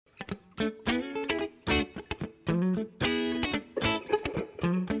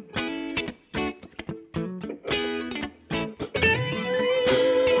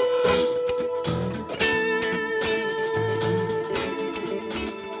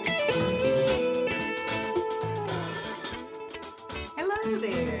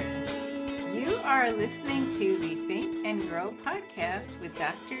are listening to the Think and Grow podcast with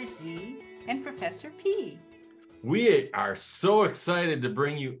Dr. Z and Professor P. We are so excited to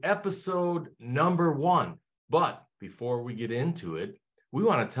bring you episode number 1. But before we get into it, we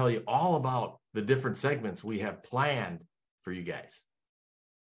want to tell you all about the different segments we have planned for you guys.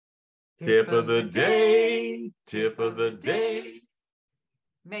 Tip of the day, tip of the day.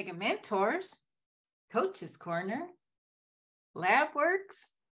 Mega Mentors, Coach's Corner, Lab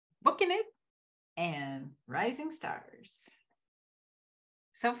Works, Booking It, and Rising Stars.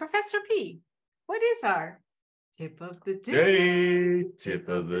 So, Professor P, what is our tip of the day? Tip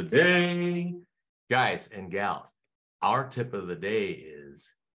of the day. Guys and gals, our tip of the day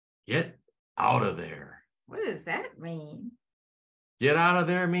is get out of there. What does that mean? Get out of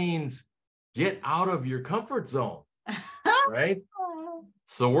there means get out of your comfort zone, right?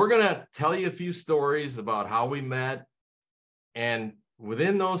 So we're going to tell you a few stories about how we met. And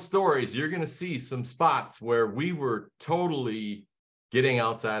within those stories, you're going to see some spots where we were totally getting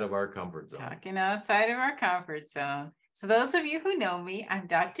outside of our comfort zone. Talking outside of our comfort zone. So those of you who know me, I'm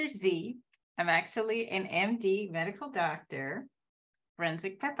Dr. Z. I'm actually an MD medical doctor,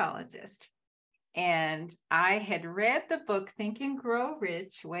 forensic pathologist. And I had read the book Think and Grow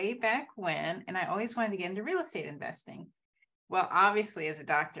Rich way back when, and I always wanted to get into real estate investing. Well, obviously, as a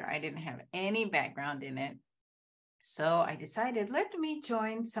doctor, I didn't have any background in it. So I decided, let me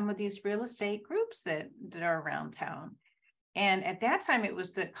join some of these real estate groups that are around town. And at that time, it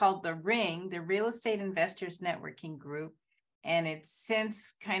was called the RING, the Real Estate Investors Networking Group. And it's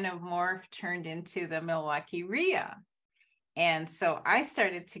since kind of turned into the Milwaukee RIA. And so I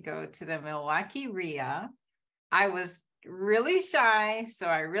started to go to the Milwaukee RIA. I was really shy, so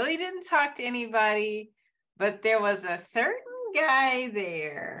I really didn't talk to anybody, but there was a certain guy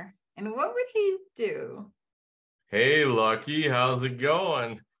there. And what would he do? Hey, Lucky, how's it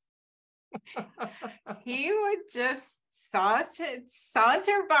going? He would just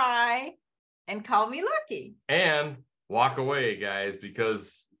saunter by and call me Lucky. And walk away, guys,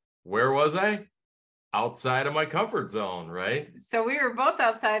 because where was I? Outside of my comfort zone, right? So we were both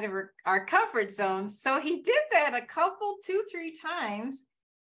outside of our comfort zone. So he did that a couple, 2-3 times.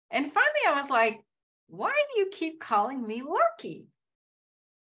 And finally I was like, why do you keep calling me Lucky?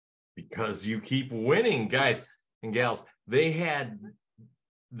 Because you keep winning, guys and gals. They had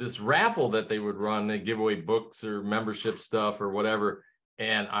this raffle that they would run. They give away books or membership stuff or whatever.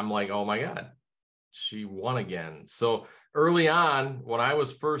 And I'm like, oh my God, she won again. So early on, when I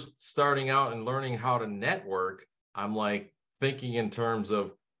was first starting out and learning how to network, I'm like thinking in terms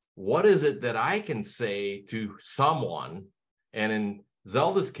of what is it that I can say to someone? And in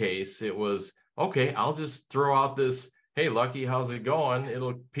Zelda's case, it was, okay, I'll just throw out this, hey, Lucky, how's it going?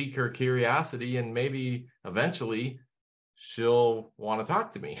 It'll pique her curiosity and maybe eventually she'll want to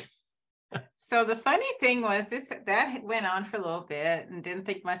talk to me. So the funny thing was that went on for a little bit and didn't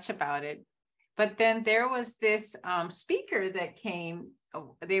think much about it. But then there was this speaker that came.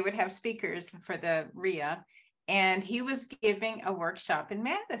 They would have speakers for the RIA, and he was giving a workshop in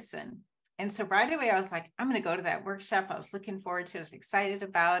Madison. And so right away I was like, I'm going to go to that workshop. I was looking forward to it. I was excited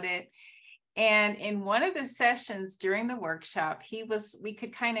about it. And in one of the sessions during the workshop, we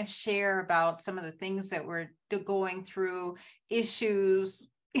could kind of share about some of the things that we're going through, issues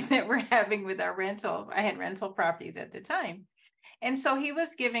that we're having with our rentals. I had rental properties at the time. And so he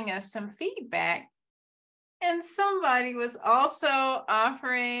was giving us some feedback. And somebody was also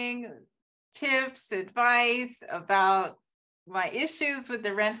offering tips, advice about my issues with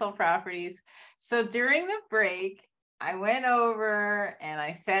the rental properties. So during the break, I went over and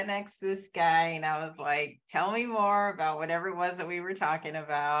I sat next to this guy and I was like, tell me more about whatever it was that we were talking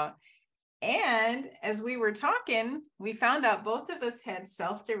about. And as we were talking, we found out both of us had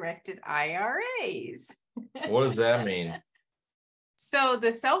self-directed IRAs. What does that mean? So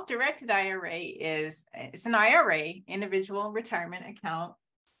the self-directed IRA it's an IRA, individual retirement account,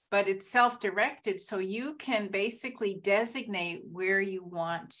 but it's self-directed. So you can basically designate where you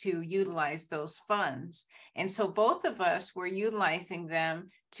want to utilize those funds. And so both of us were utilizing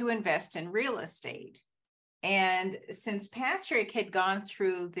them to invest in real estate. And since Patrick had gone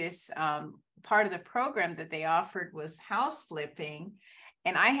through this part of the program that they offered was house flipping,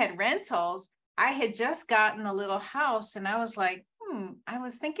 and I had rentals, I had just gotten a little house and I was like, I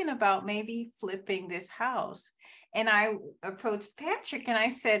was thinking about maybe flipping this house. And I approached Patrick and I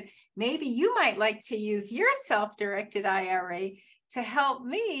said, maybe you might like to use your self-directed IRA to help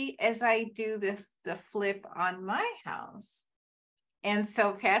me as I do the flip on my house. And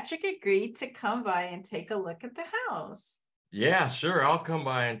so Patrick agreed to come by and take a look at the house. Yeah, sure. I'll come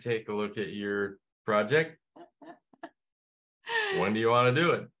by and take a look at your project. When do you want to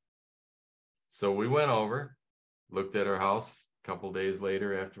do it? So we went over, looked at our house a couple days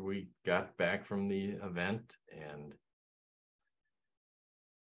later after we got back from the event, and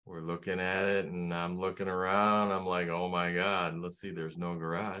we're looking at it, and I'm looking around. I'm like, oh my God, let's see, there's no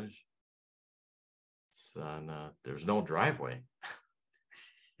garage. It's on, there's no driveway.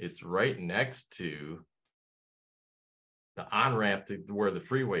 It's right next to the on-ramp to where the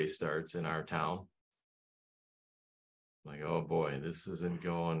freeway starts in our town. Like, oh boy, this isn't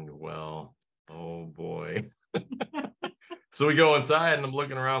going well. Oh boy. So we go inside and I'm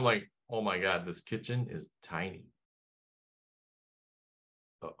looking around like, oh my God, this kitchen is tiny.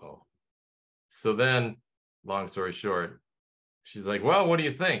 Uh-oh. So then, long story short, she's like, well, what do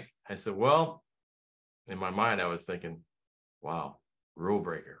you think? I said, well, in my mind, I was thinking, wow, rule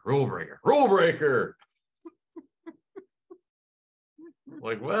breaker, rule breaker, rule breaker.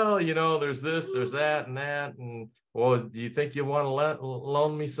 Like, well, you know, there's this, there's that, and that. And well, do you think you want to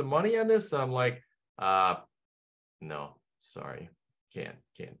loan me some money on this? I'm like, no, sorry, can't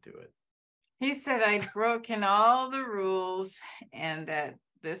do it. He said I'd broken all the rules and that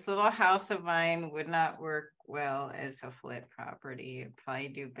this little house of mine would not work well as a flip property. It'd probably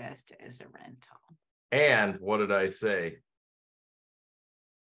do best as a rental. And what did I say?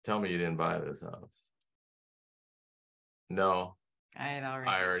 Tell me you didn't buy this house. No, I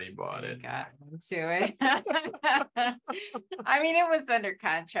already bought it. Got into it. I mean, it was under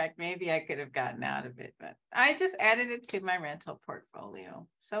contract. Maybe I could have gotten out of it, but I just added it to my rental portfolio.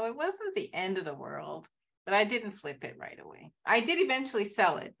 So it wasn't the end of the world, but I didn't flip it right away. I did eventually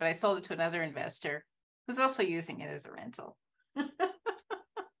sell it, but I sold it to another investor who's also using it as a rental.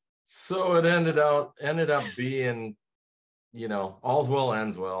 So it ended up being, you know, all's well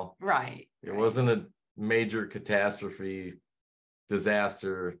ends well. Right. It wasn't a major catastrophe,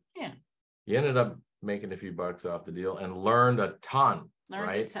 disaster. Yeah. You ended up making a few bucks off the deal and learned a ton.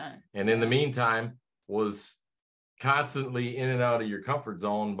 A ton. And in the meantime, was constantly in and out of your comfort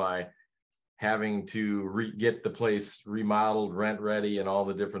zone by having to get the place remodeled, rent ready, and all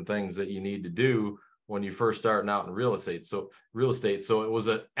the different things that you need to do when you first starting out in real estate. So it was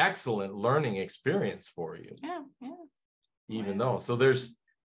an excellent learning experience for you. Yeah. Even though, so there's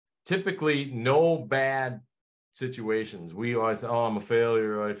typically no bad situations. We always, oh, I'm a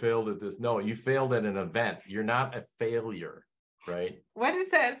failure, I failed at this. No, you failed at an event. You're not a failure, right? What is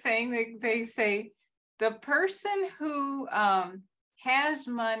that saying? They say the person who has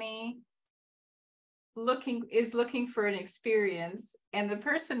money is looking for an experience, and the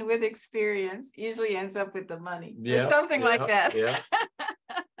person with experience usually ends up with the money. Yeah, or something like that. Yeah.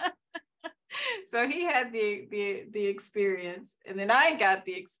 So he had the experience, and then I got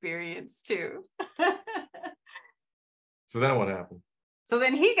the experience too. So then what happened? So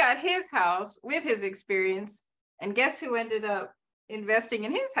then he got his house with his experience, and guess who ended up investing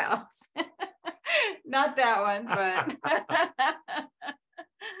in his house? Not that one, but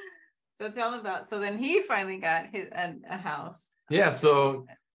so tell him about. So then he finally got a house. Yeah. So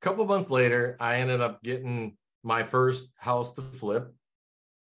a couple of months later, I ended up getting my first house to flip,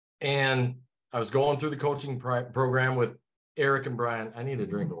 and I was going through the coaching program with Eric and Brian. I need a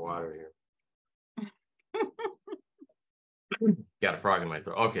drink of water here. Got a frog in my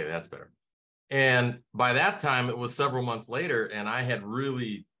throat. Okay, that's better. And by that time, it was several months later, and I had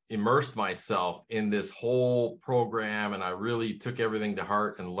really immersed myself in this whole program, and I really took everything to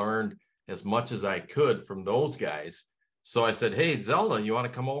heart and learned as much as I could from those guys. So I said, hey, Zelda, you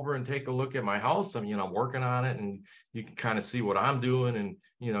want to come over and take a look at my house? I'm working on it, and you can kind of see what I'm doing and,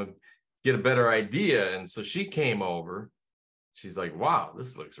 get a better idea. And so she came over. She's like, wow,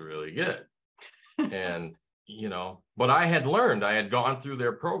 this looks really good. And, but I had gone through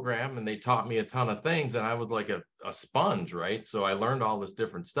their program, and they taught me a ton of things, and I was like a sponge, right? So I learned all this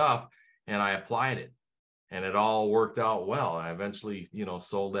different stuff, and I applied it, and it all worked out well. And I eventually,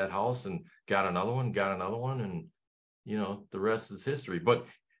 sold that house and got another one, and, the rest is history. But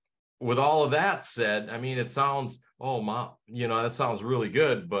with all of that said, I mean, it sounds, oh, Mom, that sounds really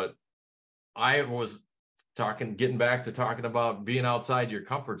good, but I was getting back to talking about being outside your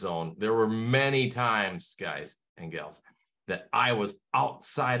comfort zone. There were many times, guys and gals, that I was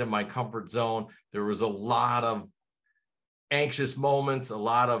outside of my comfort zone. There was a lot of anxious moments, a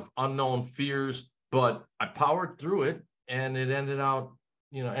lot of unknown fears, but I powered through it, and it ended up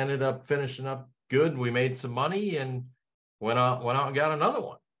finishing up good. We made some money and went out and got another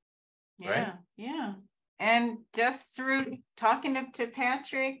one. Yeah. Right? Yeah. And just through talking to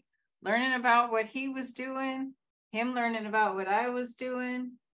Patrick, learning about what he was doing, him learning about what I was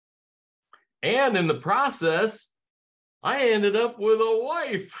doing. And in the process, I ended up with a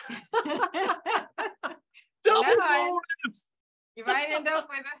wife. Double bonus. You might end up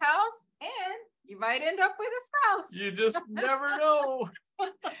with a house and you might end up with a spouse. You just never know.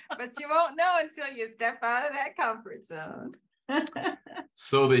 But you won't know until you step out of that comfort zone.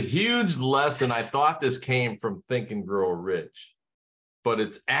 So the huge lesson, I thought this came from Think and Grow Rich, but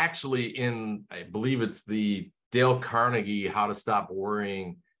it's actually in, I believe it's the Dale Carnegie How to Stop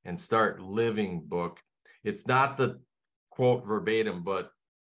Worrying and Start Living book. It's not the quote verbatim, but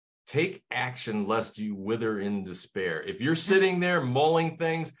take action lest you wither in despair. If you're sitting there mulling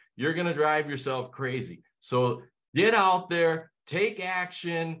things, you're going to drive yourself crazy. So get out there, take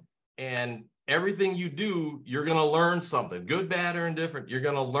action, and everything you do, you're going to learn something, good, bad, or indifferent. You're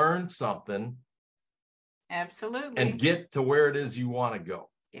going to learn something. Absolutely. And get to where it is you want to go.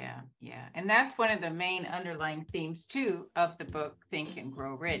 Yeah, yeah. And that's one of the main underlying themes, too, of the book, Think and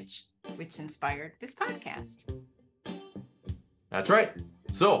Grow Rich, which inspired this podcast. That's right.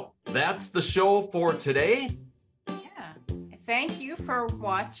 So that's the show for today. Yeah. Thank you for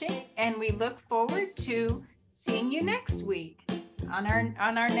watching, and we look forward to seeing you next week on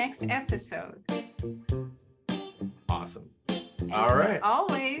our next episode. Awesome. And all right. As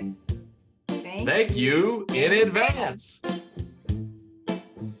always, thank you in advance.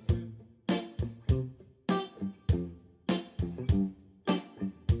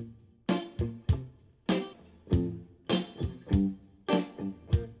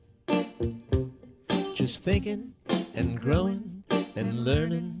 Just thinking and growing and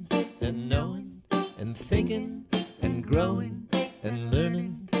learning and knowing and thinking and growing and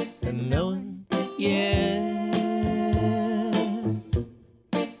learning and knowing, yeah.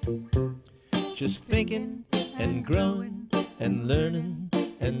 Just thinking and growing and learning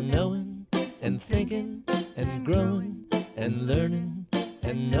and knowing and thinking and growing and learning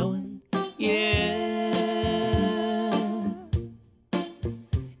and knowing, yeah.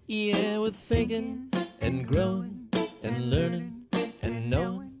 Yeah, we're thinking and growing and learning and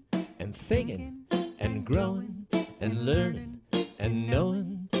knowing and thinking and growing and learning and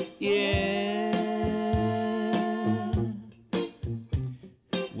knowing, yeah.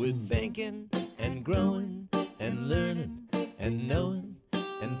 We're thinking and growing and learning and knowing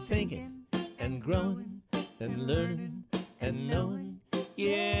and thinking and growing and learning and knowing,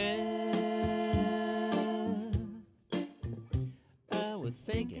 yeah. We're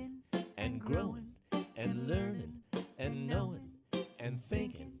thinking and growing and learning and knowing and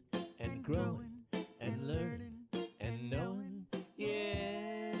thinking and growing and learning and knowing.